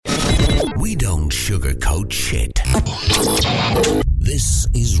We don't sugarcoat shit. This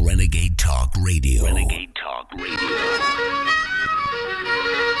is Renegade Talk Radio. Renegade Talk Radio.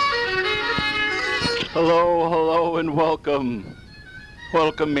 Hello, and welcome.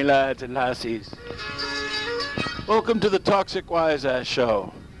 Welcome, me lads and lassies. Welcome to the Toxic Wise Ass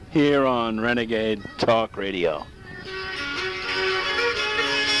Show here on Renegade Talk Radio.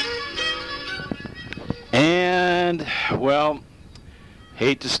 And, well,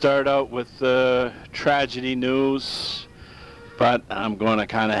 hate to start out with tragedy news, but I'm going to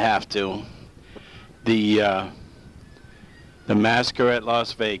kind of have to. The massacre at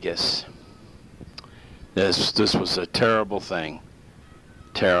Las Vegas. This was a terrible thing.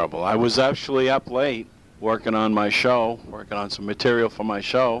 Terrible. I was actually up late working on my show, working on some material for my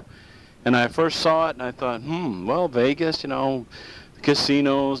show, and I first saw it and I thought, well, Vegas, you know,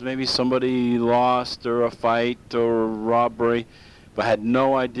 casinos, maybe somebody lost or a fight or a robbery, but I had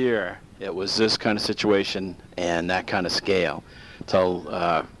no idea it was this kind of situation and that kind of scale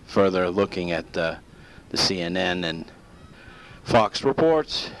until further looking at the CNN and Fox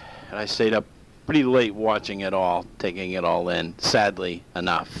reports, and I stayed up pretty late watching it all, taking it all in, sadly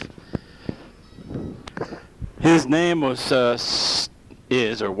enough. His name was,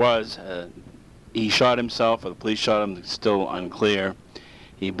 he shot himself, or the police shot him, it's still unclear.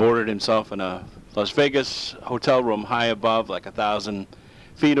 He boarded himself in a Las Vegas hotel room high above, like 1,000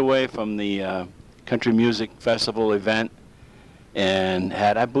 feet away from the country music festival event, and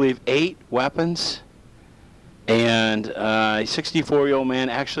had, I believe, 8 weapons. And a 64-year-old man,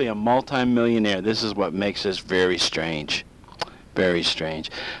 actually a multi-millionaire. This is what makes this very strange. Very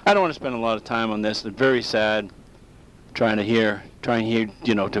strange. I don't want to spend a lot of time on this. It's very sad. Trying to hear,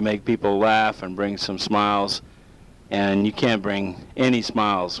 you know, to make people laugh and bring some smiles. And you can't bring any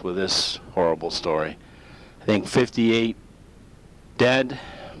smiles with this horrible story. I think 58 dead,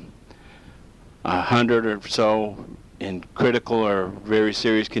 100 or so in critical or very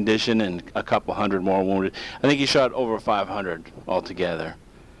serious condition, and a couple hundred more wounded. I think he shot over 500 altogether.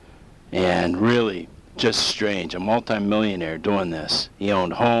 And really, just strange. A multi-millionaire doing this. He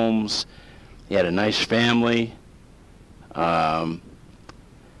owned homes. He had a nice family.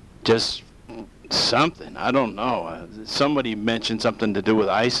 Just something. I don't know. Somebody mentioned something to do with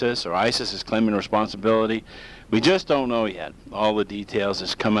ISIS, or ISIS is claiming responsibility. We just don't know yet. All the details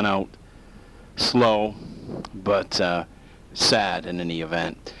is coming out slow, but sad in any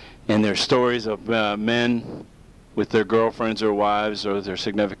event. And there's stories of men with their girlfriends or wives or their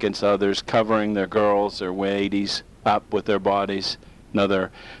significant others covering their girls, their ladies, up with their bodies. Another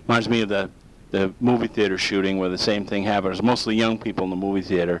reminds me of the movie theater shooting where the same thing happened. It was mostly young people in the movie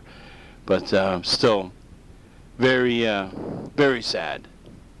theater, but still very, very sad.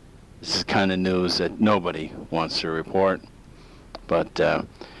 This is the kind of news that nobody wants to report. But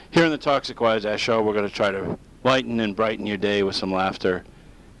here in the Toxic Wise Ass Show, we're going to try to lighten and brighten your day with some laughter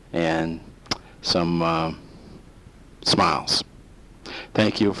and some smiles.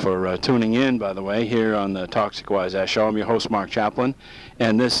 Thank you for tuning in, by the way, here on the Toxic Wise Ass Show. I'm your host, Mark Chaplin,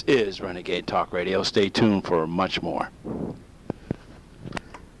 and this is Renegade Talk Radio. Stay tuned for much more.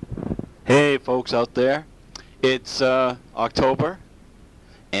 Hey, folks out there. It's October,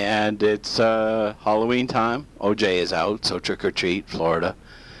 and it's Halloween time. OJ is out, so trick or treat, Florida.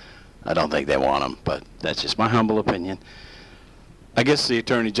 I don't think they want him, but that's just my humble opinion. I guess the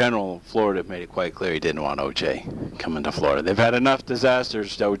Attorney General of Florida made it quite clear he didn't want OJ coming to Florida. They've had enough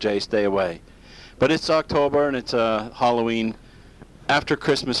disasters. OJ, stay away. But it's October, and it's Halloween. After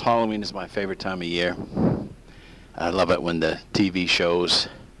Christmas, Halloween is my favorite time of year. I love it when the TV shows,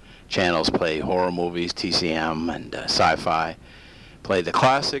 channels play horror movies, TCM and sci-fi, play the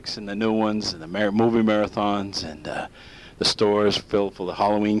classics and the new ones, and the movie marathons, and the stores filled full of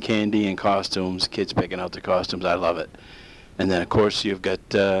Halloween candy and costumes, kids picking out their costumes. I love it. And then, of course, you've got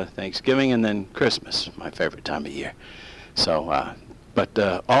Thanksgiving and then Christmas, my favorite time of year. So, but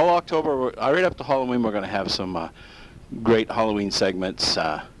all October, right up to Halloween, we're going to have some great Halloween segments,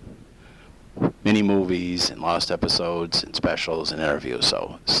 mini movies and lost episodes and specials and interviews.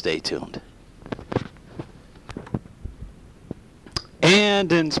 So stay tuned.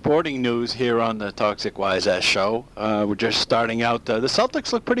 And in sporting news here on the Toxic Wise Ass Show, we're just starting out. The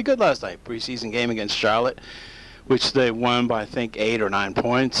Celtics looked pretty good last night, preseason game against Charlotte, which they won by, I think, 8 or 9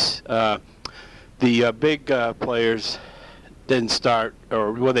 points. The big players didn't start,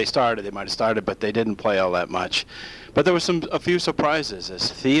 or well, they started. They might have started, but they didn't play all that much. But there were a few surprises.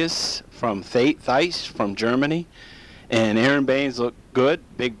 As Theis from Germany, and Aaron Baines looked good,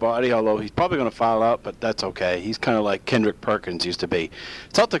 big body, although he's probably going to foul out, but that's okay. He's kind of like Kendrick Perkins used to be.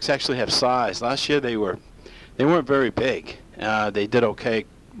 Celtics actually have size. Last year they weren't very big. They did okay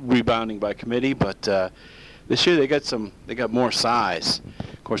rebounding by committee, but this year they got more size.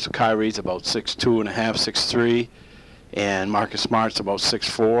 Of course, Kyrie's about 6'2.5", 6'3", and Marcus Smart's about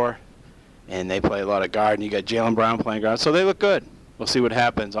 6'4", and they play a lot of guard. And you got Jaylen Brown playing guard, so they look good. We'll see what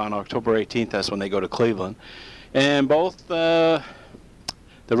happens on October 18th. That's when they go to Cleveland, and both the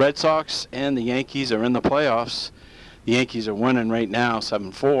Red Sox and the Yankees are in the playoffs. The Yankees are winning right now,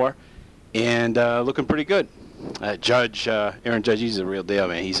 7-4, and looking pretty good. Aaron Judge, he's a real deal,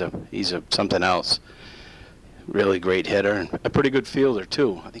 man. He's a something else. Really great hitter and a pretty good fielder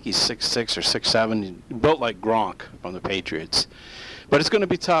too. I think he's 6'6" or 6'7", built like Gronk from the Patriots. But it's going to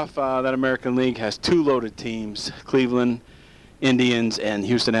be tough. That American League has two loaded teams: Cleveland Indians and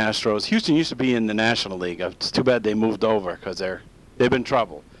Houston Astros. Houston used to be in the National League. It's too bad they moved over because they've been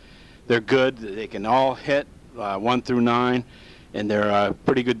trouble. They're good. They can all hit 1 through 9, and they're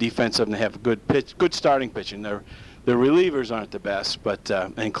pretty good defensive, and they have good starting pitching. Their relievers aren't the best, but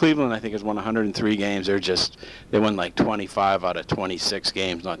and Cleveland, I think, has won 103 games. They won like 25 out of 26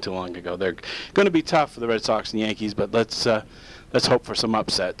 games not too long ago. They're going to be tough for the Red Sox and Yankees, but let's hope for some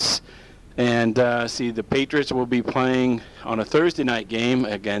upsets. And the Patriots will be playing on a Thursday night game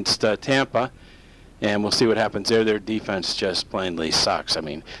against Tampa, and we'll see what happens there. Their defense just plainly sucks. I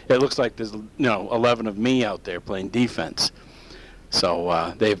mean, it looks like there's 11 of me out there playing defense.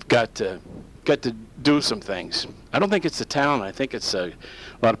 So they've got to do some things. I don't think it's the talent. I think it's a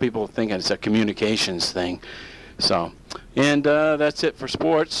lot of people think it's a communications thing. So, and that's it for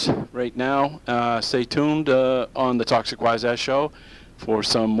sports right now. Stay tuned on the Toxic Wise Ass Show for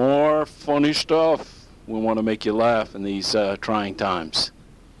some more funny stuff. We want to make you laugh in these trying times.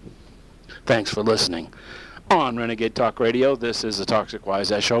 Thanks for listening. On Renegade Talk Radio, this is the Toxic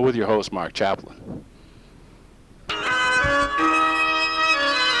Wise Ass Show with your host, Mark Chaplin.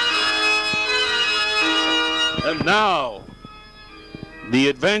 And now, the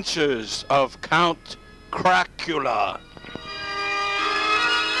adventures of Count Cracula.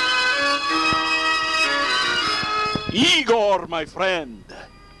 Igor, my friend.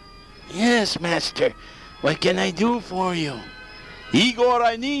 Yes, master. What can I do for you? Igor,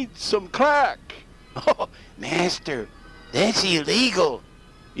 I need some crack. Oh, master, that's illegal.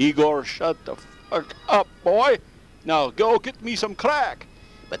 Igor, shut the fuck up, boy. Now go get me some crack.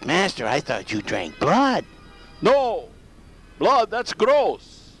 But, master, I thought you drank blood. No, blood, that's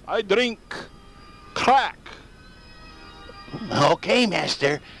gross. I drink crack. Okay,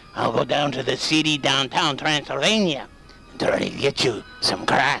 master. I'll go down to the city downtown Transylvania and try to get you some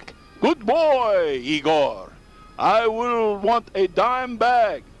crack. Good boy, Igor. I will want a dime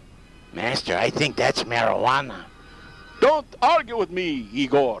bag. Master, I think that's marijuana. Don't argue with me,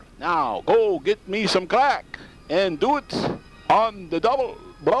 Igor. Now go get me some crack and do it on the double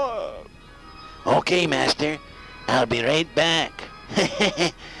blood. Okay, master. I'll be right back.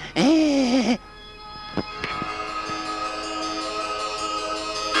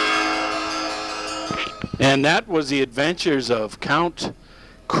 And that was the adventures of Count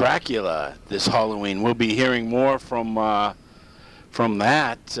Cracula this Halloween. We'll be hearing more from that.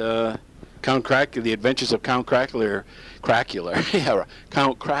 Count Cracula, the adventures of Count Cracula,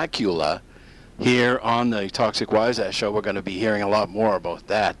 Count Cracula, here on the Toxic Wise Ass Show. We're going to be hearing a lot more about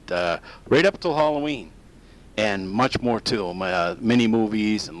that right up till Halloween, and much more too. Mini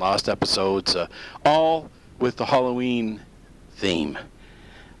movies and lost episodes, all with the Halloween theme.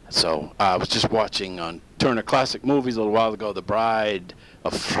 So I was just watching on Turner Classic Movies a little while ago, The Bride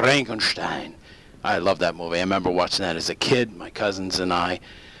of Frankenstein. I love that movie. I remember watching that as a kid. My cousins and I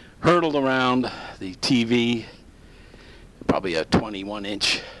hurtled around the TV, probably a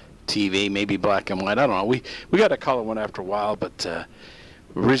 21-inch TV, maybe black and white. I don't know. We got a color one after a while, but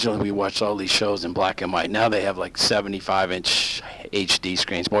originally we watched all these shows in black and white. Now they have like 75-inch HD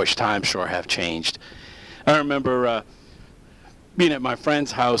screens. Boy, times sure have changed. I remember being at my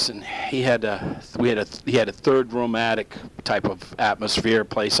friend's house, and he had a third room attic type of atmosphere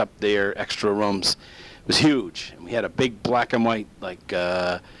place up there, extra rooms. It was huge. And we had a big black and white, like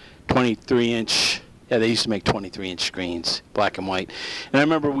 23-inch. Yeah, they used to make 23-inch screens, black and white. And I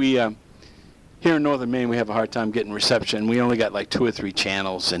remember we here in northern Maine, we have a hard time getting reception. We only got like 2 or 3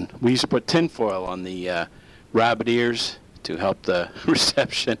 channels, and we used to put tinfoil on the rabbit ears to help the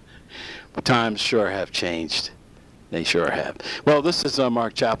reception. But times sure have changed. They sure have. Well, this is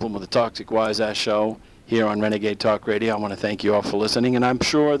Mark Chaplin with the Toxic Wise Ass Show here on Renegade Talk Radio. I want to thank you all for listening, and I'm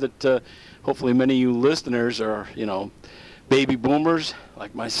sure that hopefully many of you listeners are, baby boomers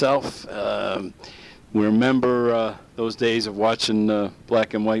like myself. We remember those days of watching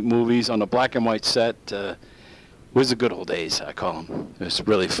black and white movies on a black and white set. It was the good old days, I call them. It was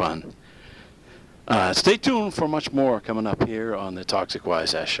really fun. Stay tuned for much more coming up here on the Toxic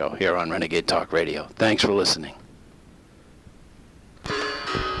Wise Ass Show here on Renegade Talk Radio. Thanks for listening.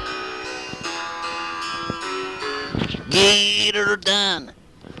 Get her done.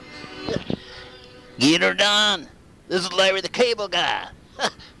 Get her done. This is Larry the Cable Guy.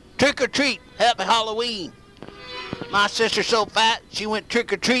 Trick or treat. Happy Halloween. My sister's so fat, she went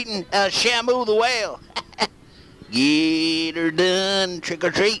trick-or-treating Shamu the whale. Get her done. Trick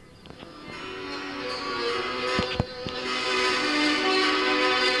or treat.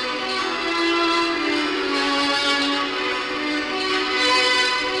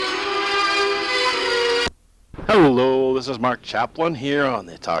 Hello, this is Mark Chaplin here on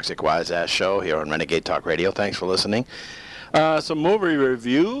the Toxic Wise Ass Show here on Renegade Talk Radio. Thanks for listening. Some movie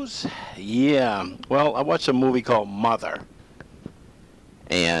reviews. Yeah, well, I watched a movie called Mother,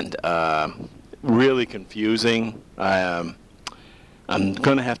 and really confusing. I'm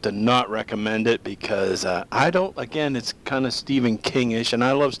going to have to not recommend it because I don't, again, it's kind of Stephen King-ish, and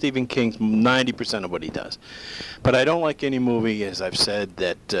I love Stephen King's 90% of what he does. But I don't like any movie, as I've said,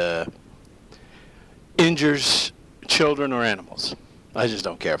 that injures children or animals. I just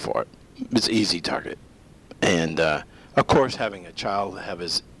don't care for it. It's easy target. And, of course, having a child have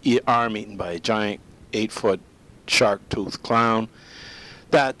his arm eaten by a giant 8-foot shark-toothed clown,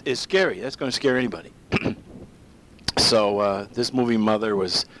 that is scary. That's going to scare anybody. So this movie, Mother,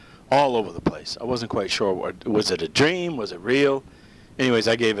 was all over the place. I wasn't quite sure. Was it a dream? Was it real? Anyways,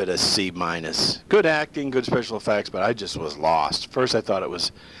 I gave it a C-. Good acting, good special effects, but I just was lost. First, I thought it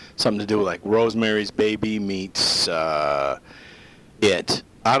was something to do with, like, Rosemary's Baby meets It. I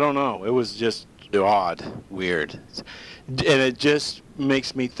don't know. It was just odd, weird. And it just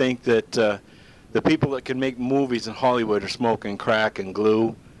makes me think that the people that can make movies in Hollywood are smoking crack and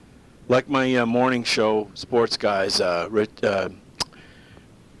glue. Like my morning show sports guys,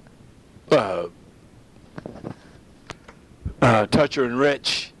 Toucher and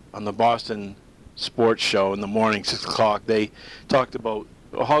Rich on the Boston sports show in the morning, 6 o'clock, they talked about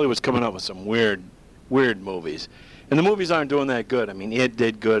Hollywood's coming up with some weird movies. And the movies aren't doing that good. I mean, It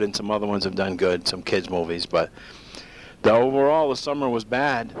did good, and some other ones have done good, some kids' movies. But the summer was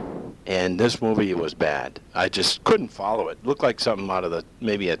bad, and this movie was bad. I just couldn't follow it. It looked like something out of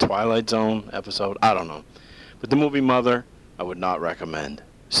maybe a Twilight Zone episode. I don't know. But the movie Mother, I would not recommend.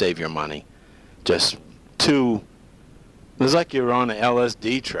 Save your money. Just it was like you were on an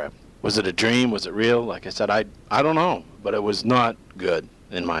LSD trip. Was it a dream? Was it real? Like I said, I don't know. But it was not good,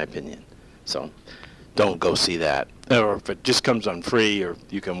 in my opinion. So don't go see that. Or if it just comes on free, or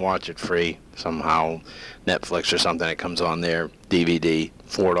you can watch it free somehow, Netflix or something, it comes on there, DVD,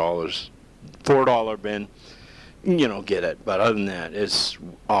 $4 bin, get it. But other than that, it's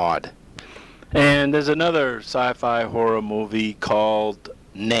odd. And there's another sci-fi horror movie called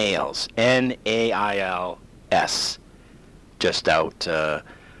Nails, Nails, just out.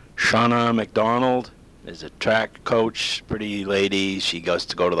 Shauna McDonald is a track coach, pretty lady. She goes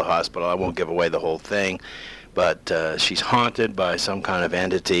to the hospital. I won't give away the whole thing, but she's haunted by some kind of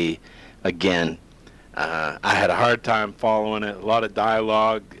entity again. I had a hard time following it. A lot of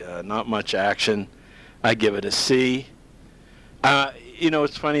dialogue, not much action. I give it a C.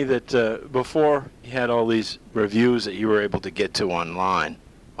 It's funny that before you had all these reviews that you were able to get to online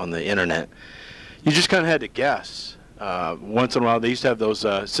on the internet, you just kind of had to guess. Once in a while, they used to have those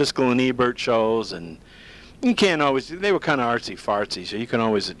Siskel and Ebert shows, and you can't always. They were kind of artsy fartsy, so you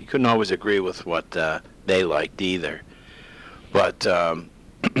couldn't always agree with what they liked either. But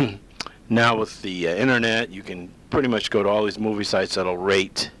now with the internet, you can pretty much go to all these movie sites that'll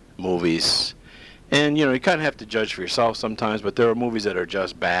rate movies, and you kind of have to judge for yourself sometimes. But there are movies that are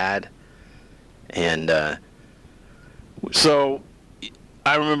just bad, and so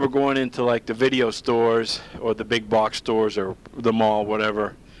I remember going into like the video stores or the big box stores or the mall,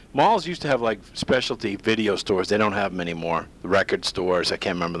 whatever. Malls used to have like specialty video stores. They don't have them anymore. The record stores, I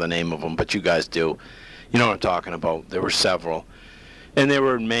can't remember the name of them, but you guys do. You know what I'm talking about. There were several. And they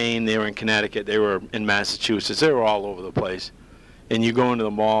were in Maine, they were in Connecticut, they were in Massachusetts. They were all over the place. And you go into the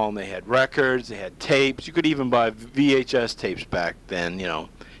mall and they had records, they had tapes. You could even buy VHS tapes back then, You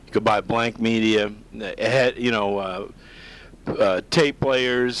could buy blank media. It had, tape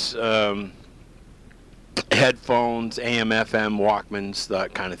players, headphones, AM, FM, Walkmans,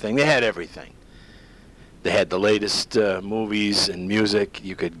 that kind of thing. They had everything. They had the latest movies and music.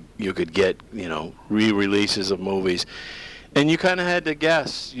 You could get re-releases of movies, and you kind of had to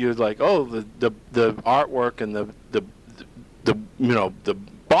guess. You're like, oh, the artwork and the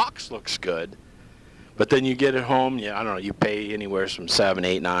box looks good, but then you get it home. I don't know. You pay anywhere from $7,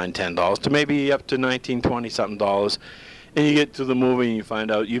 $8, $9, $10 to maybe up to $19, $20 something dollars. And you get to the movie and you find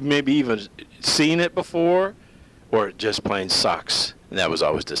out you maybe even seen it before, or it just plain sucks. And that was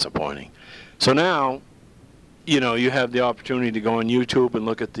always disappointing. So now, you have the opportunity to go on YouTube and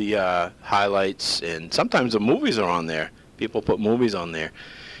look at the highlights, and sometimes the movies are on there. People put movies on there.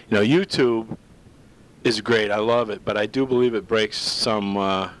 YouTube is great. I love it, but I do believe it breaks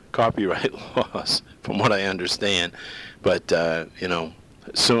some copyright laws, from what I understand. But,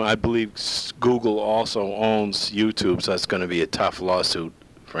 so I believe Google also owns YouTube, so that's going to be a tough lawsuit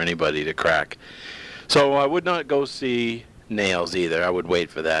for anybody to crack. So I would not go see Nails either. I would wait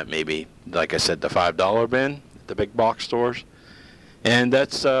for that, maybe, like I said, the $5 bin at the big box stores. And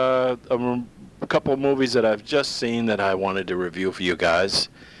that's a couple of movies that I've just seen that I wanted to review for you guys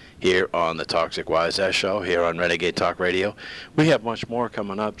here on the Toxic Wise Ass Show, here on Renegade Talk Radio. We have much more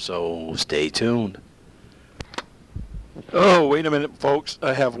coming up, so stay tuned. Oh, wait a minute, folks.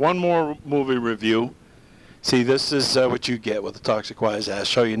 I have one more movie review. See, this is what you get with the Toxic Wise Ass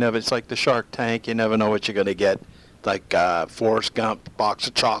Show. It's like the Shark Tank. You never know what you're going to get. Like Forrest Gump, box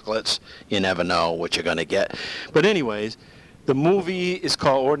of chocolates. You never know what you're going to get. But anyways, the movie is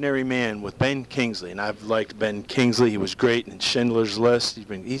called Ordinary Man with Ben Kingsley. And I've liked Ben Kingsley. He was great in Schindler's List.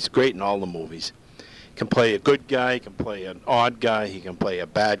 He's great in all the movies. He can play a good guy. He can play an odd guy. He can play a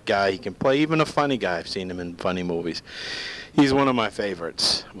bad guy. He can play even a funny guy. I've seen him in funny movies. He's one of my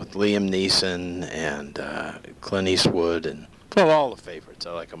favorites, with Liam Neeson and Clint Eastwood, and all the favorites.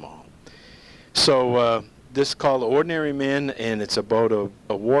 I like them all. So this is called Ordinary Man, and it's about a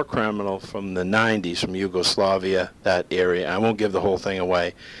war criminal from the 90s, from Yugoslavia, that area. I won't give the whole thing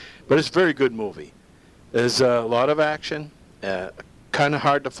away, but it's a very good movie. There's a lot of action, kind of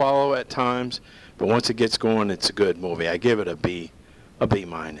hard to follow at times, but once it gets going, it's a good movie. I give it a B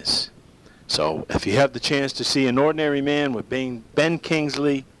minus. So if you have the chance to see An Ordinary Man with Ben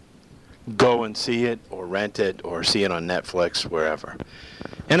Kingsley, go and see it, or rent it, or see it on Netflix, wherever.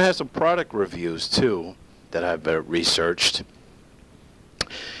 And I have some product reviews, too, that I've researched.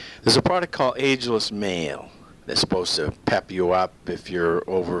 There's a product called Ageless Male that's supposed to pep you up if you're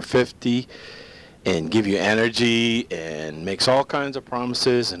over 50 and give you energy and makes all kinds of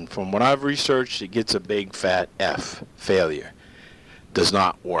promises. And from what I've researched, it gets a big fat F, failure. Does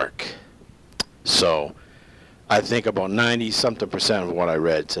not work. So I think about 90-something% of what I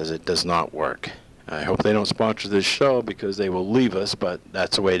read says it does not work. I hope they don't sponsor this show because they will leave us, but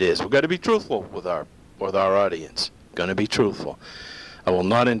that's the way it is. We've got to be truthful with our audience. Going to be truthful. I will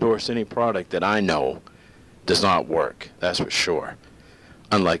not endorse any product that I know does not work. That's for sure.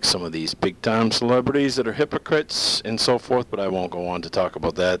 Unlike some of these big-time celebrities that are hypocrites and so forth, but I won't go on to talk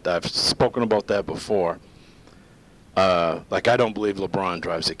about that. I've spoken about that before. Like I don't believe LeBron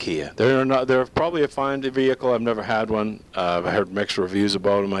drives a Kia. They're probably a fine vehicle. I've never had one. I've heard mixed reviews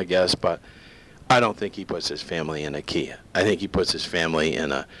about them, I guess, but I don't think he puts his family in a Kia. I think he puts his family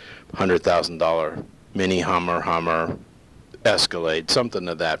in a $100,000 mini Hummer, Escalade, something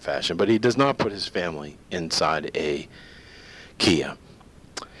of that fashion. But he does not put his family inside a Kia.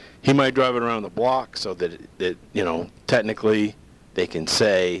 He might drive it around the block so that technically they can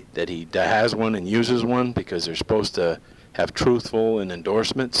say that he has one and uses one, because they're supposed to have truthful and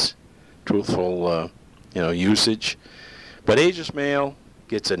endorsements, truthful, usage. But Ageless Male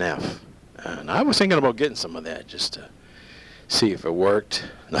gets an F. And I was thinking about getting some of that just to see if it worked.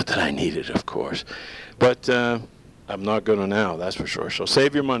 Not that I need it, of course. But I'm not going to now, that's for sure. So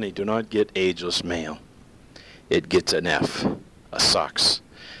save your money. Do not get Ageless Male. It gets an F. Sucks.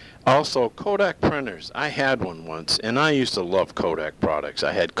 Also, Kodak printers. I had one once, and I used to love Kodak products.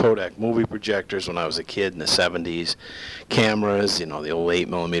 I had Kodak movie projectors when I was a kid in the 70s. Cameras, the old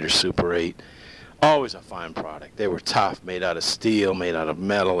 8mm Super 8. Always a fine product. They were tough, made out of steel, made out of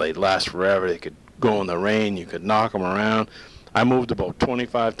metal. They'd last forever. They could go in the rain. You could knock them around. I moved about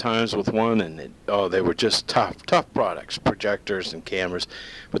 25 times with one, and they were just tough products, projectors and cameras.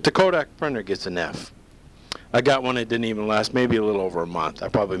 But the Kodak printer gets an F. I got one that didn't even last maybe a little over a month. I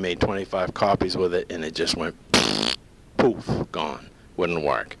probably made 25 copies with it, and it just went poof, gone. Wouldn't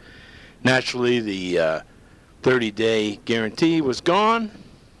work. Naturally, the 30-day guarantee was gone,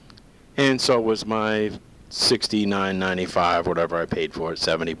 and so was my $69.95, whatever I paid for it,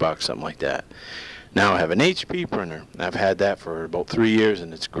 $70, something like that. Now I have an HP printer. I've had that for about 3 years,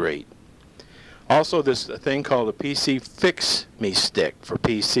 and it's great. Also, there's a thing called a PC Fix Me Stick for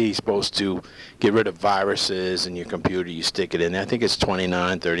PC, supposed to get rid of viruses in your computer. You stick it in there. I think it's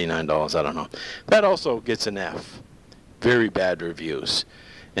 $29, $39, I don't know. That also gets an F. Very bad reviews,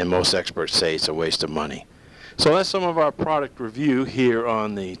 and most experts say it's a waste of money. So that's some of our product review here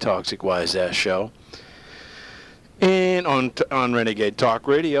on the Toxic Wise Ass Show. And on Renegade Talk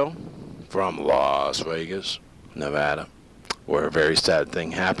Radio from Las Vegas, Nevada. where a very sad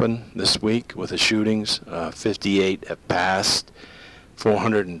thing happened this week with the shootings. 58 have passed,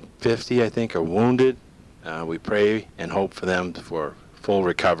 450, I think, are wounded. We pray and hope for them for full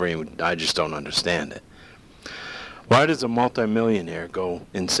recovery. I just don't understand it. Why does a multimillionaire go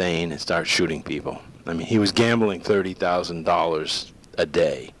insane and start shooting people? I mean, he was gambling $30,000 a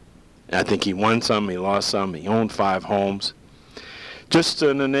day. I think he won some, he lost some, he owned 5 homes. Just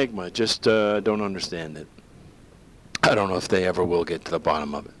an enigma, just don't understand it. I don't know if they ever will get to the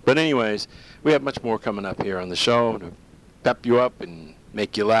bottom of it. But anyways, we have much more coming up here on the show to pep you up and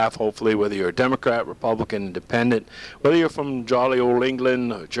make you laugh, hopefully, whether you're a Democrat, Republican, Independent, whether you're from jolly old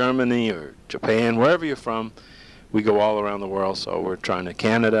England or Germany or Japan, wherever you're from. We go all around the world, so we're trying to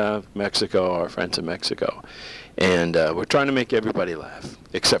Canada, Mexico, our friends in Mexico. And we're trying to make everybody laugh,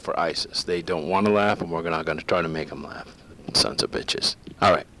 except for ISIS. They don't want to laugh, and we're not going to try to make them laugh. Sons of bitches.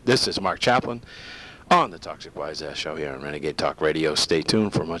 All right, this is Mark Chaplin on the Toxic Wise Ass Show here on Renegade Talk Radio. Stay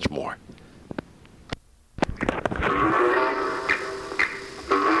tuned for much more.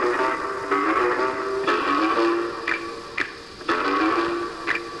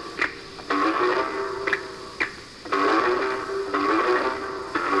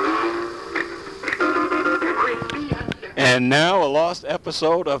 And now a lost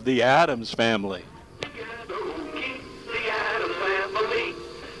episode of The Addams Family.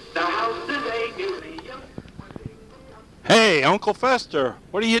 Hey, Uncle Fester,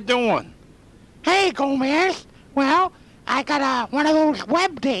 what are you doing? Hey, Gomez. Well, I got one of those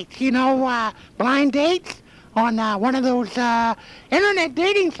web dates, blind dates on one of those internet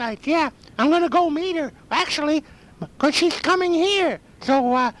dating sites. Yeah, I'm going to go meet her, actually, because she's coming here.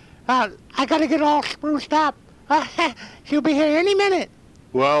 So I got to get all spruced up. She'll be here any minute.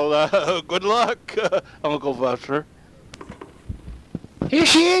 Well, good luck, Uncle Fester. Here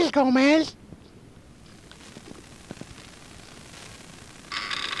she is, Gomez.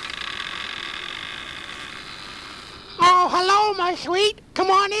 Oh, hello, my sweet. Come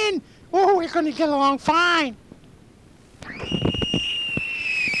on in. Oh, we're going to get along fine.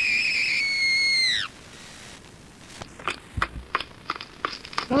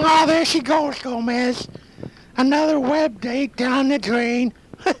 Oh, there she goes, Gomez. Another web date down the drain.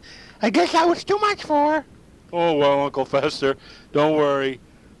 I guess that was too much for her. Oh, well, Uncle Fester, don't worry.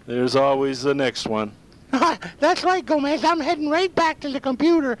 There's always the next one. That's right, Gomez. I'm heading right back to the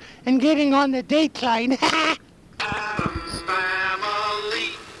computer and getting on the date site. Addams Family.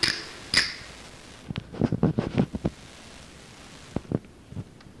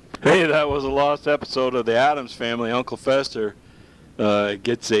 Hey, that was a lost episode of The Addams Family. Uncle Fester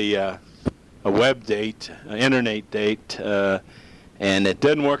gets a web date, an internet date, and it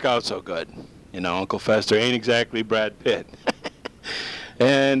didn't work out so good. Uncle Fester ain't exactly Brad Pitt.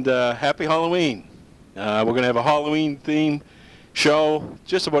 And happy Halloween. We're going to have a Halloween-themed show,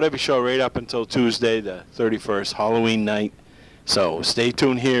 just about every show right up until Tuesday, the 31st, Halloween night. So stay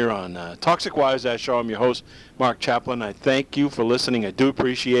tuned here on Toxic Wise Ass Show. I'm your host, Mark Chaplin. I thank you for listening. I do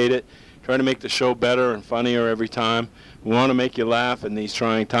appreciate it. Trying to make the show better and funnier every time. We want to make you laugh in these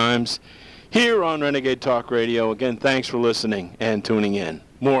trying times. Here on Renegade Talk Radio. Again, thanks for listening and tuning in.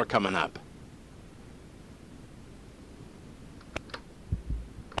 More coming up.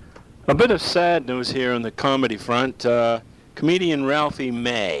 A bit of sad news here on the comedy front. Comedian Ralphie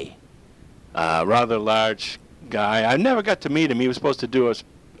May, rather large guy. I never got to meet him. He was supposed to do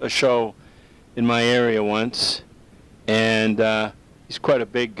a show in my area once. And he's quite a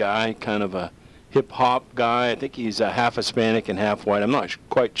big guy, kind of a hip-hop guy. I think he's half Hispanic and half white. I'm not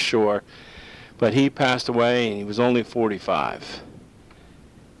quite sure. But he passed away, and he was only 45.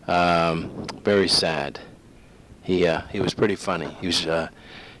 Very sad. He was pretty funny. He was,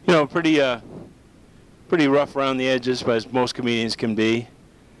 pretty rough around the edges, as most comedians can be.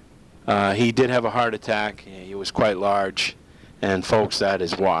 He did have a heart attack. He was quite large. And, folks, that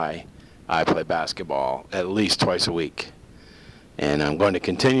is why I play basketball at least twice a week. And I'm going to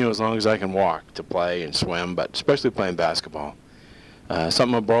continue as long as I can walk to play and swim, but especially playing basketball.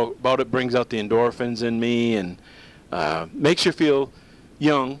 Something about it brings out the endorphins in me and makes you feel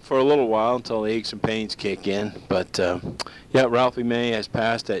young for a little while until the aches and pains kick in. But, Ralphie May has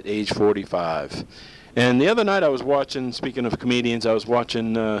passed at age 45. And the other night I was watching, speaking of comedians, I was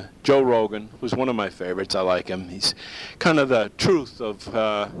watching Joe Rogan, who's one of my favorites. I like him. He's kind of the truth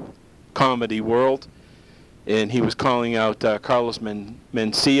of comedy world. And he was calling out Carlos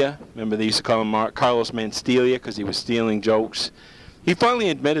Mencia. Remember they used to call him Carlos Manstelia because he was stealing jokes. He finally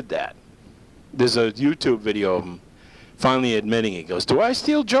admitted that. There's a YouTube video of him finally admitting it. He goes, "Do I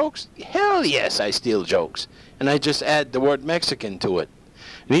steal jokes? Hell yes, I steal jokes. And I just add the word Mexican to it."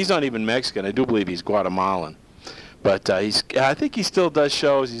 And he's not even Mexican. I do believe he's Guatemalan. But I think he still does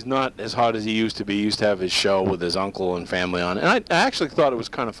shows. He's not as hot as he used to be. He used to have his show with his uncle and family on it. And I actually thought it was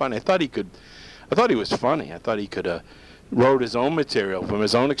kind of funny. I thought he was funny. I thought he could wrote his own material from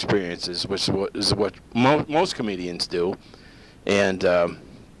his own experiences, which is what most comedians do. And, gone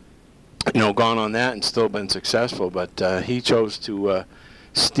on that and still been successful. But he chose to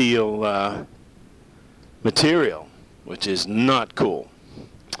steal material, which is not cool.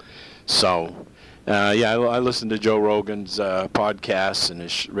 So... I listen to Joe Rogan's podcasts and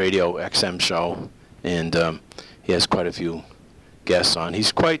his radio XM show, and he has quite a few guests on.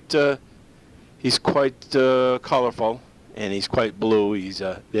 He's quite colorful, and he's quite blue. He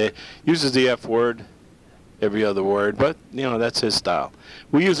uses the F word every other word, but that's his style.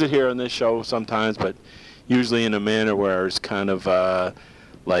 We use it here on this show sometimes, but usually in a manner where it's kind of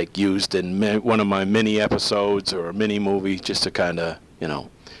like used in one of my mini episodes or a mini movie, just to kind of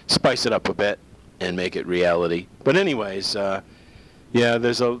spice it up a bit and make it reality. But anyways, they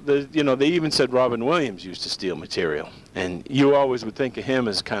even said Robin Williams used to steal material, and you always would think of him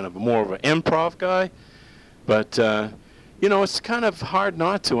as kind of more of an improv guy, but it's kind of hard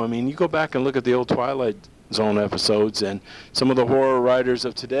not to. I mean, you go back and look at the old Twilight Zone episodes, and some of the horror writers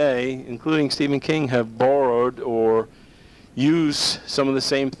of today, including Stephen King, have borrowed or used some of the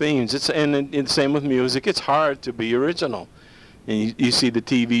same themes. It's the same with music. It's hard to be original, and you see the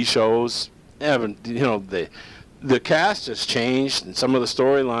TV shows. The cast has changed, and some of the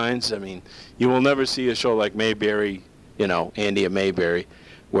storylines. I mean, you will never see a show like Mayberry, Andy and Mayberry,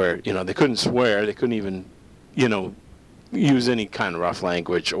 where they couldn't swear, they couldn't even, use any kind of rough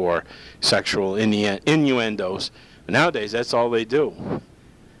language or sexual innuendos. But nowadays, that's all they do.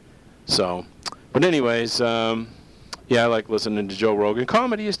 So, but anyways, I like listening to Joe Rogan.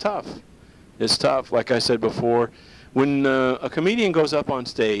 Comedy is tough. It's tough. Like I said before, when a comedian goes up on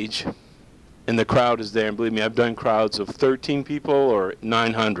stage and the crowd is there, and believe me, I've done crowds of 13 people or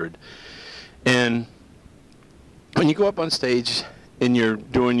 900. And when you go up on stage and you're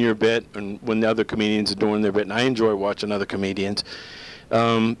doing your bit, and when the other comedians are doing their bit, and I enjoy watching other comedians,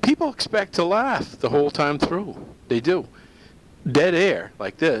 people expect to laugh the whole time through. They do. Dead air,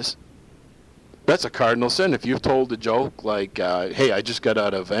 like this, that's a cardinal sin. If you've told a joke like, hey, I just got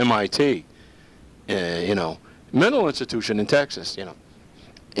out of MIT, mental institution in Texas,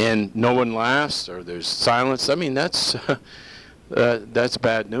 and no one laughs or there's silence, I mean, that's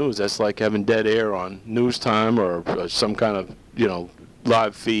bad news. That's like having dead air on news time or some kind of,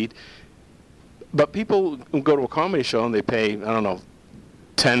 live feed. But people who go to a comedy show and they pay, I don't know,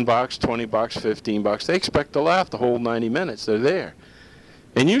 $10, $20, $15, they expect to laugh the whole 90 minutes. They're there.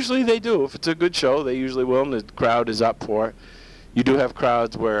 And usually they do. If it's a good show, they usually will, and the crowd is up for it. You do have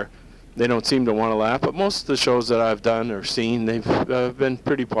crowds where they don't seem to want to laugh, but most of the shows that I've done or seen, they've been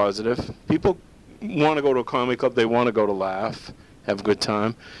pretty positive. People want to go to a comedy club, they want to go to laugh, have a good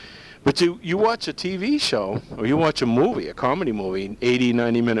time. But you watch a TV show, or you watch a movie, a comedy movie, an 80,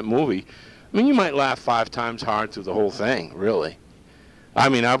 90-minute movie, I mean, you might laugh 5 times hard through the whole thing, really. I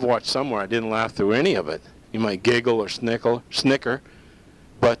mean, I've watched some where I didn't laugh through any of it. You might giggle or snicker,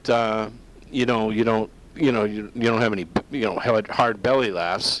 but you don't have any hard belly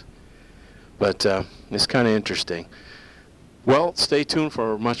laughs. But it's kind of interesting. Well, stay tuned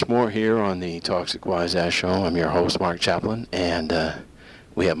for much more here on the Toxic Wise Ass Show. I'm your host, Mark Chaplin, and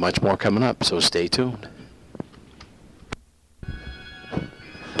we have much more coming up, so stay tuned.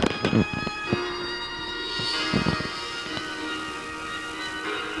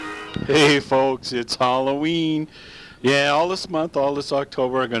 Hey, folks, it's Halloween. Yeah, all this month, all this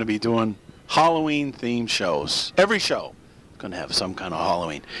October, I'm going to be doing Halloween-themed shows. Every show going to have some kind of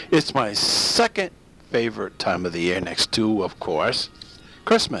Halloween. It's my second favorite time of the year, next to, of course,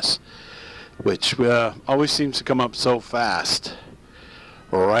 Christmas, which always seems to come up so fast.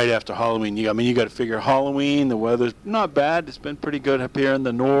 Right after Halloween, you got to figure Halloween, the weather's not bad. It's been pretty good up here in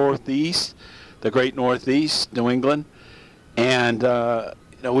the Northeast, the great Northeast, New England. And,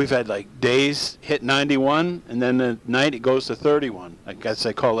 we've had like days hit 91, and then at night it goes to 31. I guess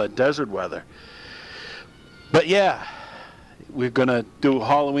they call that desert weather. But yeah, we're going to do a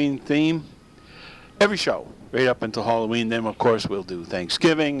Halloween theme every show, right up until Halloween. Then, of course, we'll do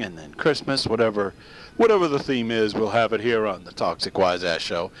Thanksgiving and then Christmas, whatever the theme is, we'll have it here on the Toxic Wise Ass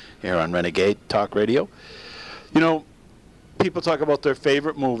Show, here on Renegade Talk Radio. People talk about their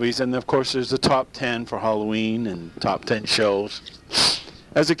favorite movies, and of course there's the top 10 for Halloween and top 10 shows.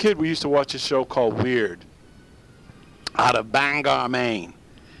 As a kid, we used to watch a show called Weird out of Bangor, Maine,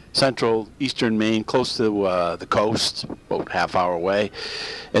 central eastern Maine, close to the coast, about half hour away.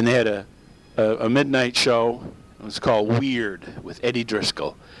 And they had a midnight show. It was called Weird with Eddie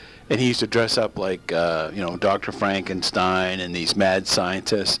Driscoll. And he used to dress up like, Dr. Frankenstein and these mad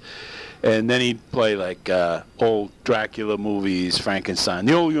scientists. And then he'd play like old Dracula movies, Frankenstein,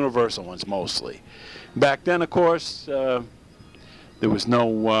 the old Universal ones mostly. Back then, of course, there was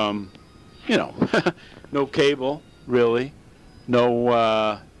no, no cable, really.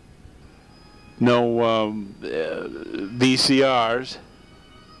 No VCRs.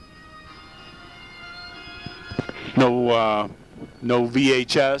 No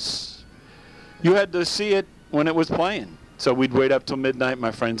VHS. You had to see it when it was playing. So we'd wait up till midnight,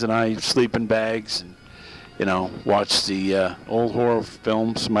 my friends and I, sleep in bags, and watch the old horror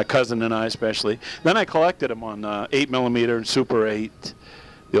films. My cousin and I, especially. Then I collected them on 8mm and Super 8,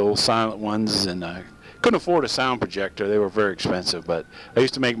 the old silent ones, and I couldn't afford a sound projector. They were very expensive, but I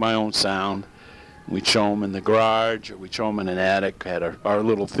used to make my own sound. We'd show them in the garage, or we'd show them in an attic. Had our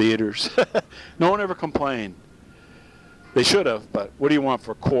little theaters. No one ever complained. They should have, but what do you want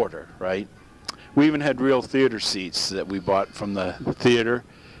for a quarter, right? We even had real theater seats that we bought from the theater.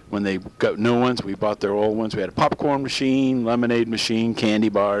 When they got new ones, we bought their old ones. We had a popcorn machine, lemonade machine, candy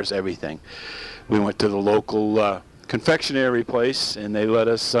bars, everything. We went to the local confectionery place, and they let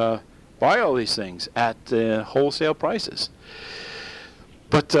us buy all these things at wholesale prices.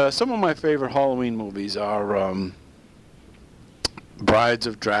 But some of my favorite Halloween movies are Brides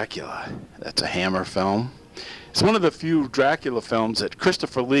of Dracula. That's a Hammer film. It's one of the few Dracula films that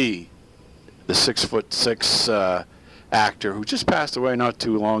Christopher Lee, the 6'6" actor who just passed away not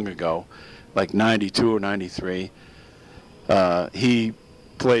too long ago, like 92 or 93, he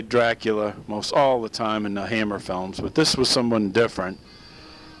played Dracula most all the time in the Hammer films, but this was someone different,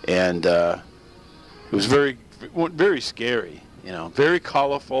 and it was very, very scary, very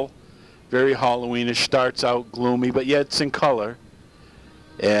colorful, very Halloweenish. Starts out gloomy, but yet it's in color,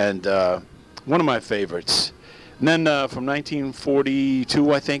 and one of my favorites. And then from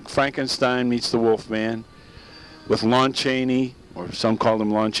 1942, I think, Frankenstein Meets the Wolfman, with Lon Chaney, or some called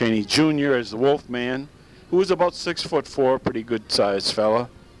him Lon Chaney Jr. as the Wolfman, who was about 6'4", pretty good-sized fella,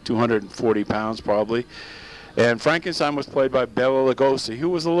 240 pounds probably. And Frankenstein was played by Bela Lugosi, who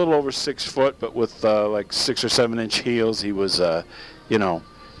was a little over 6 foot, but with like 6 or 7 inch heels. He was,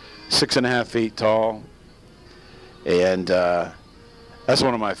 6.5 feet tall, and that's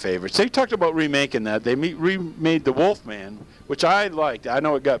one of my favorites. They talked about remaking that. They remade The Wolfman, which I liked. I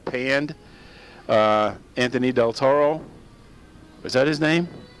know it got panned. Anthony Del Toro, was that his name?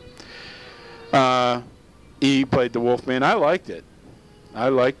 He played the Wolfman. I liked it. I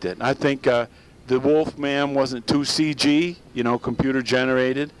think the Wolfman wasn't too CG, computer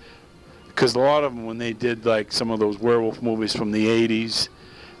generated, because a lot of them, when they did like some of those werewolf movies from the 80s,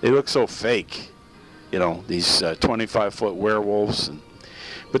 they look so fake. These 25-foot werewolves.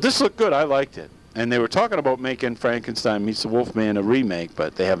 But this looked good. I liked it. And they were talking about making Frankenstein Meets the Wolfman a remake,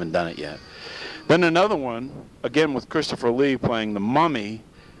 but they haven't done it yet. Then another one, again with Christopher Lee playing The Mummy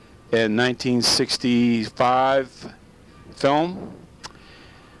in 1965 film.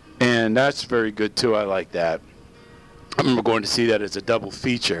 And that's very good, too. I like that. I remember going to see that as a double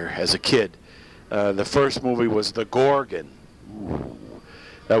feature as a kid. The first movie was The Gorgon. Ooh,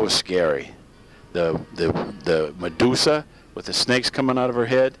 that was scary. The Medusa with the snakes coming out of her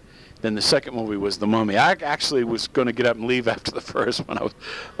head. Then the second movie was The Mummy. I actually was going to get up and leave after the first one. I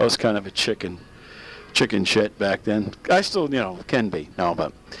was kind of a chicken shit back then. I still, can be. No,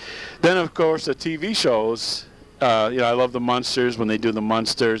 but then of course the TV shows. I love the Munsters when they do the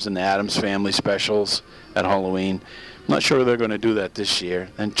Munsters and the Addams Family specials at Halloween. I'm not sure they're going to do that this year.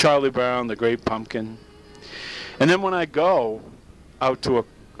 And Charlie Brown, The Great Pumpkin. And then when I go out to a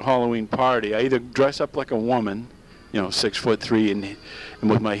Halloween party, I either dress up like a woman, 6'3", and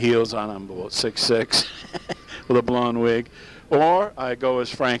with my heels on, I'm about 6'6", with a blonde wig, or I go as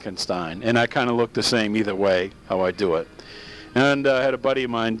Frankenstein, and I kind of look the same either way how I do it. And I had a buddy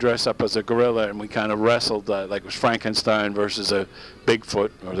of mine dress up as a gorilla, and we kind of wrestled like it was Frankenstein versus a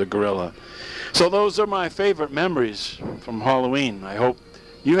Bigfoot or the gorilla. So those are my favorite memories from Halloween. I hope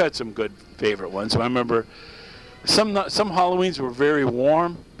you had some good favorite ones. I remember some Halloweens were very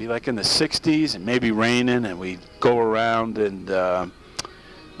warm, be like in the 60s and maybe raining, and we'd go around and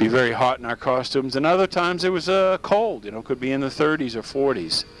be very hot in our costumes. And other times it was cold, could be in the 30s or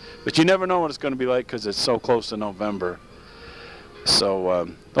 40s. But you never know what it's going to be like because it's so close to November. So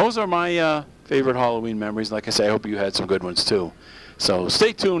those are my favorite Halloween memories. Like I say, I hope you had some good ones too. So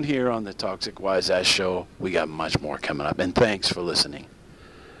stay tuned here on the Toxic Wise Ass Show. We got much more coming up, and thanks for listening.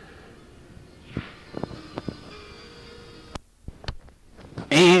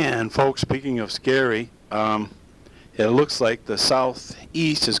 And folks, speaking of scary, it looks like the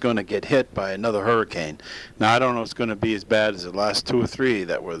southeast is going to get hit by another hurricane. Now, I don't know if it's going to be as bad as the last 2 or 3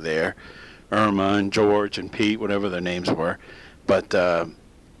 that were there, Irma and George and Pete, whatever their names were. But the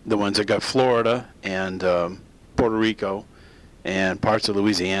ones that got Florida and Puerto Rico and parts of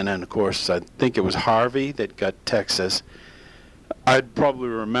Louisiana, and, of course, I think it was Harvey that got Texas. I'd probably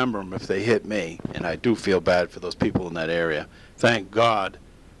remember them if they hit me, and I do feel bad for those people in that area. Thank God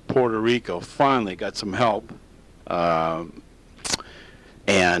Puerto Rico finally got some help.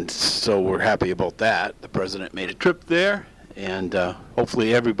 And so we're happy about that. The president made a trip there, and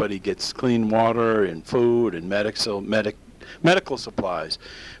hopefully everybody gets clean water and food and medical supplies.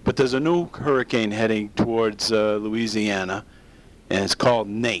 But there's a new hurricane heading towards Louisiana, and it's called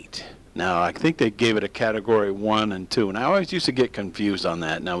Nate. Now, I think they gave it a Category 1 and 2, and I always used to get confused on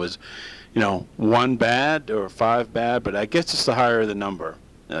that. Now, was, 1 bad or 5 bad, but I guess it's the higher the number.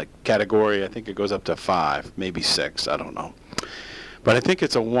 Category, I think it goes up to 5, maybe 6, I don't know. But I think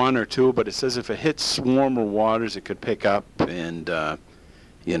it's a 1 or 2, but it says if it hits warmer waters, it could pick up, and,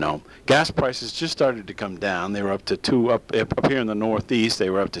 gas prices just started to come down. They were up to up here in the Northeast, they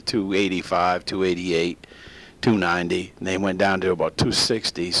were up to $2.85, $2.88, $2.90, and they went down to about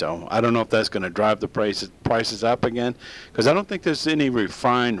 $2.60, so I don't know if that's going to drive the prices up again, because I don't think there's any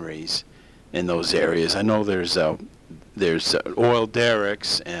refineries in those areas. I know there's oil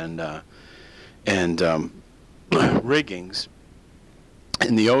derricks and riggings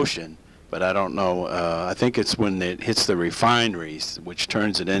in the ocean, but I don't know. I think it's when it hits the refineries, which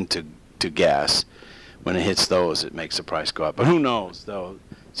turns it into gas. When it hits those, it makes the price go up. But who knows, though?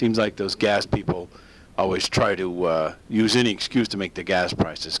 It seems like those gas people always try to use any excuse to make the gas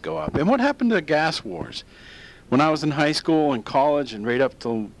prices go up. And what happened to the gas wars? When I was in high school and college and right up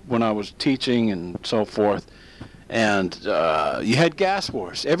till when I was teaching and so forth, and you had gas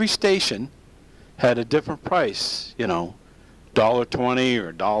wars. Every station had a different price, $1.20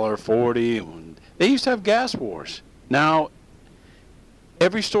 or $1.40. They used to have gas wars. Now,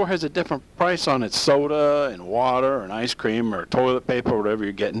 every store has a different price on its soda and water and ice cream or toilet paper or whatever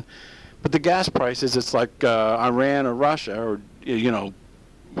you're getting. But the gas prices, it's like Iran or Russia or,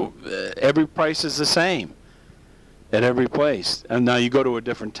 every price is the same at every place. And now you go to a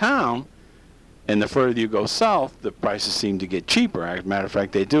different town, and the further you go south, the prices seem to get cheaper. As a matter of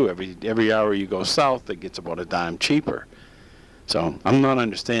fact, they do. Every hour you go south, it gets about a dime cheaper. So I'm not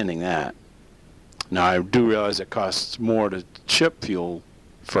understanding that. Now, I do realize it costs more to ship fuel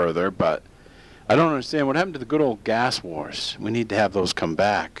further, but I don't understand what happened to the good old gas wars. We need to have those come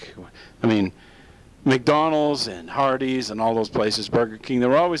back. I mean, McDonald's and Hardee's and all those places, Burger King, they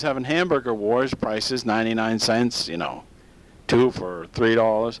were always having hamburger wars, prices 99 cents, 2 for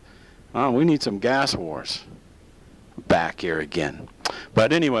 $3. Oh, we need some gas wars back here again.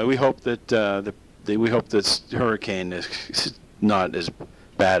 But anyway, we hope that we hope this hurricane is not as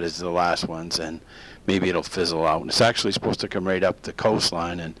bad as the last ones, and maybe it'll fizzle out. It's actually supposed to come right up the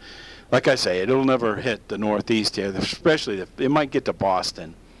coastline, and like I say, it'll never hit the Northeast here, especially it might get to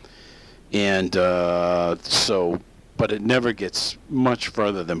Boston, and but it never gets much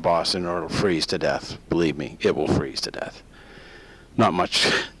further than Boston, or it'll freeze to death. Believe me, it will freeze to death. Not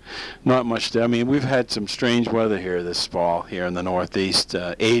much. Not much. I mean, we've had some strange weather here this fall here in the Northeast.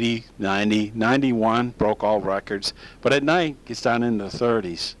 80, 90, 91, broke all records. But at night, it gets down into the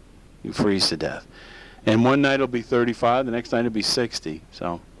 30s. You freeze to death. And one night it'll be 35, the next night it'll be 60.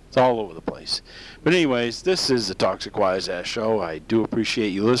 So it's all over the place. But anyways, this is the Toxic Wise Ass Show. I do appreciate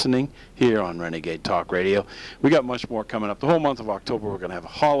you listening here on Renegade Talk Radio. We got much more coming up. The whole month of October, we're going to have a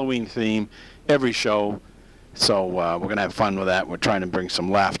Halloween theme every show. So we're going to have fun with that. We're trying to bring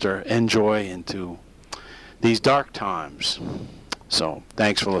some laughter and joy into these dark times. So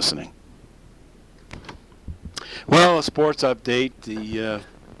thanks for listening. Well, a sports update. The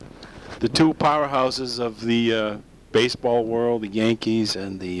two powerhouses of the baseball world, the Yankees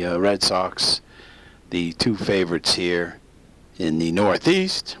and the Red Sox, the two favorites here in the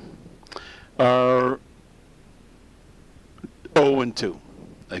Northeast, are 0-2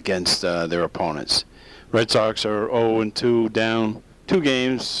 against their opponents. Red Sox are 0-2, down 2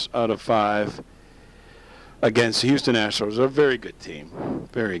 games out of 5 against the Houston Astros. They're a very good team.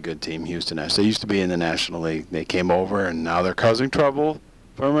 Very good team, Houston Astros. They used to be in the National League. They came over, and now they're causing trouble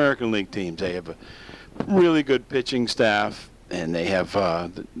for American League teams. They have a really good pitching staff, and they have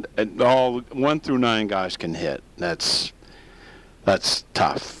all 1 through 9 guys can hit. That's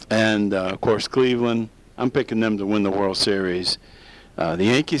tough. And, of course, Cleveland, I'm picking them to win the World Series. The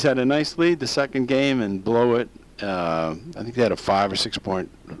Yankees had a nice lead the second game and blow it. I think they had a 5 or 6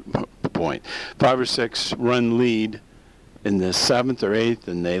 run lead in the 7th or 8th,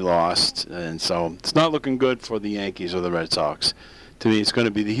 and they lost. And so it's not looking good for the Yankees or the Red Sox. To me, it's going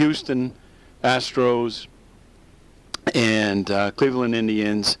to be the Houston Astros and Cleveland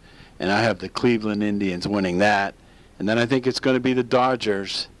Indians, and I have the Cleveland Indians winning that. And then I think it's going to be the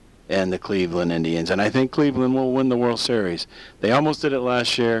Dodgers and the Cleveland Indians. And I think Cleveland will win the World Series. They almost did it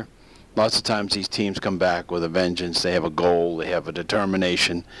last year. Lots of times these teams come back with a vengeance. They have a goal. They have a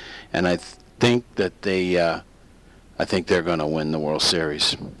determination. And I think that they're going to win the World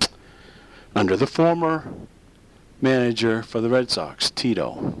Series. Under the former manager for the Red Sox,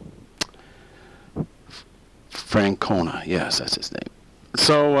 Tito Francona. Yes, that's his name.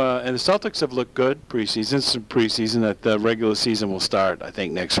 So, and the Celtics have looked good preseason. It's preseason. That the regular season will start, I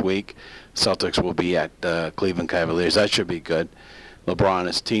think, next week. Celtics will be at Cleveland Cavaliers. That should be good. LeBron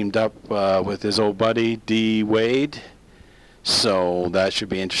has teamed up with his old buddy, D. Wade. So that should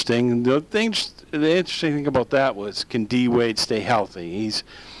be interesting. The interesting thing about that was, can D. Wade stay healthy?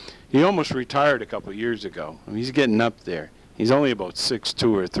 He almost retired a couple of years ago. I mean, he's getting up there. He's only about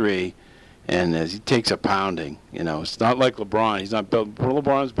 6'2" or 3". And he takes a pounding, It's not like LeBron. He's not built.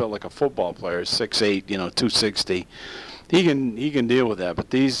 LeBron's built like a football player, 6'8", 260. He can deal with that. But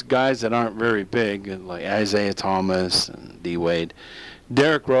these guys that aren't very big, like Isaiah Thomas and D. Wade,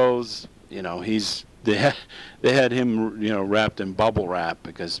 Derrick Rose, they had him, wrapped in bubble wrap,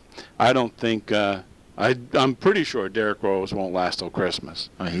 because I don't think I'm pretty sure Derrick Rose won't last till Christmas.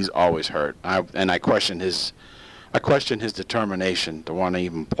 I mean, he's always hurt. I question his determination to want to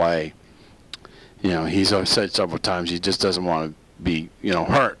even play. He's always said several times he just doesn't want to be,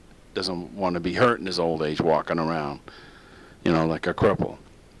 hurt. Doesn't want to be hurt in his old age walking around, like a cripple.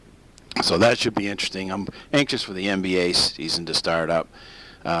 So that should be interesting. I'm anxious for the NBA season to start up.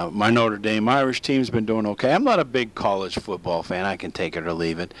 My Notre Dame Irish team's been doing okay. I'm not a big college football fan. I can take it or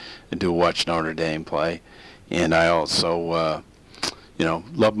leave it. I do watch Notre Dame play. And I also,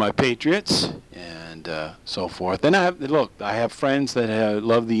 love my Patriots and so forth. And I have friends that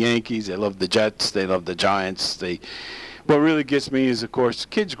love the Yankees. They love the Jets. They love the Giants. What really gets me is, of course,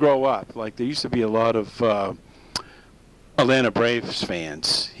 kids grow up. Like, there used to be a lot of Atlanta Braves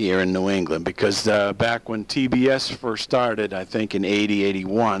fans here in New England, because back when TBS first started, I think in 80,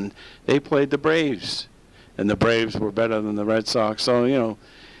 81, they played the Braves. And the Braves were better than the Red Sox. So,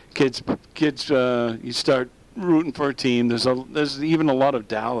 kids, you start rooting for a team. There's even a lot of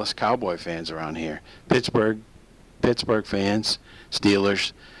Dallas Cowboy fans around here. Pittsburgh fans,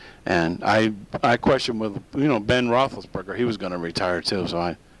 Steelers, and I question with Ben Roethlisberger. He was going to retire too,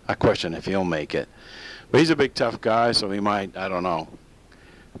 so I question if he'll make it. But he's a big tough guy, so he might. I don't know.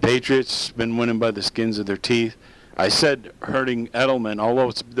 Patriots been winning by the skins of their teeth. I said hurting Edelman,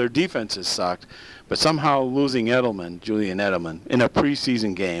 although their defenses sucked, but somehow losing Julian Edelman, in a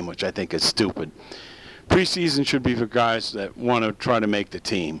preseason game, which I think is stupid. Preseason should be for guys that want to try to make the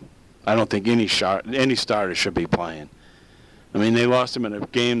team. I don't think any starter should be playing. I mean, they lost him in a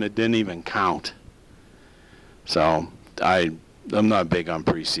game that didn't even count. So I'm not big on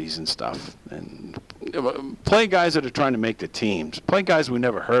preseason stuff. And play guys that are trying to make the teams. Play guys we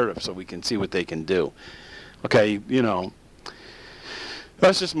never heard of, so we can see what they can do. Okay,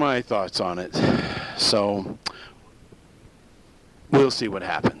 that's just my thoughts on it. So we'll see what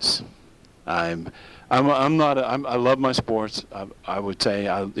happens. I love my sports. I would say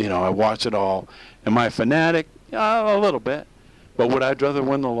I watch it all. Am I a fanatic? A little bit. But would I rather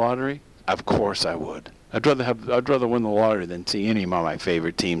win the lottery? Of course I would. I'd rather win the lottery than see any of my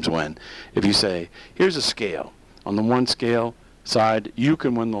favorite teams win. If you say, here's a scale. On the one scale side, you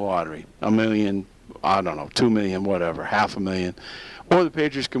can win the lottery. $1 million, I don't know, $2 million, whatever, $500,000. Or the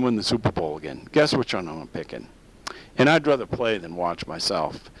Patriots can win the Super Bowl again. Guess which one I'm picking? And I'd rather play than watch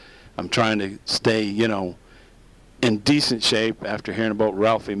myself. I'm trying to stay, in decent shape after hearing about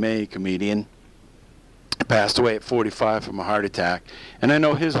Ralphie May, comedian. Passed away at 45 from a heart attack. And I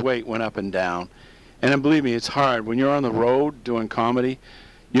know his weight went up and down. And then believe me, it's hard. When you're on the road doing comedy,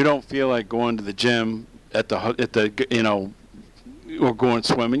 you don't feel like going to the gym at the or going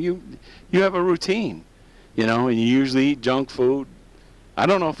swimming. You have a routine, and you usually eat junk food. I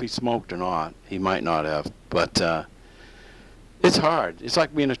don't know if he smoked or not. He might not have, but it's hard. It's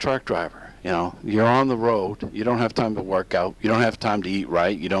like being a truck driver. You're on the road. You don't have time to work out. You don't have time to eat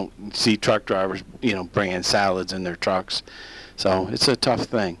right. You don't see truck drivers, bringing salads in their trucks. So it's a tough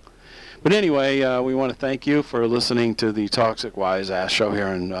thing. But anyway, we want to thank you for listening to the Toxic Wise Ass show here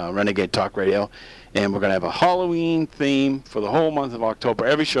on Renegade Talk Radio. And we're going to have a Halloween theme for the whole month of October.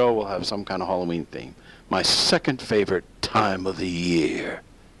 Every show will have some kind of Halloween theme. My second favorite time of the year.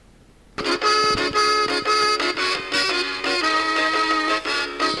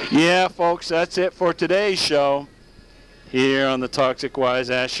 Yeah, folks, that's it for today's show. here on the Toxic Wise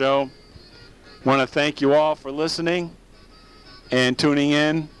Ass Show. Want to thank you all for listening and tuning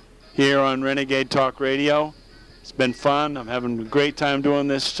in here on Renegade Talk Radio. It's been fun. I'm having a great time doing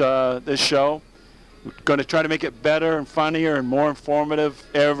this show. We're going to try to make it better and funnier and more informative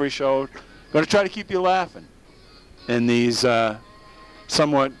every show. Going to try to keep you laughing in these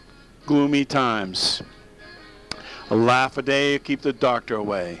somewhat gloomy times. A laugh a day, keep the doctor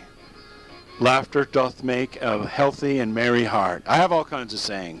away. Laughter doth make a healthy and merry heart. I have all kinds of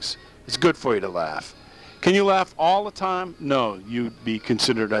sayings. It's good for you to laugh. Can you laugh all the time? No, you'd be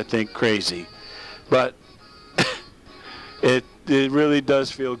considered, I think, crazy. But it really does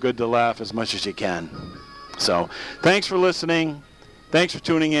feel good to laugh as much as you can. So thanks for listening. Thanks for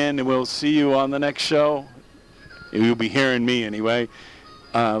tuning in, and we'll see you on the next show. You'll be hearing me anyway.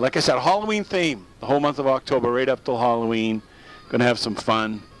 Like I said, Halloween theme, the whole month of October, right up till Halloween. Going to have some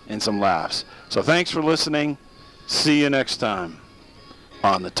fun and some laughs. So thanks for listening. See you next time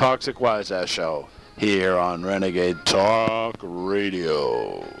on the Toxic Wise Ass Show here on Renegade Talk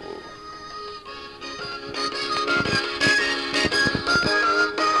Radio.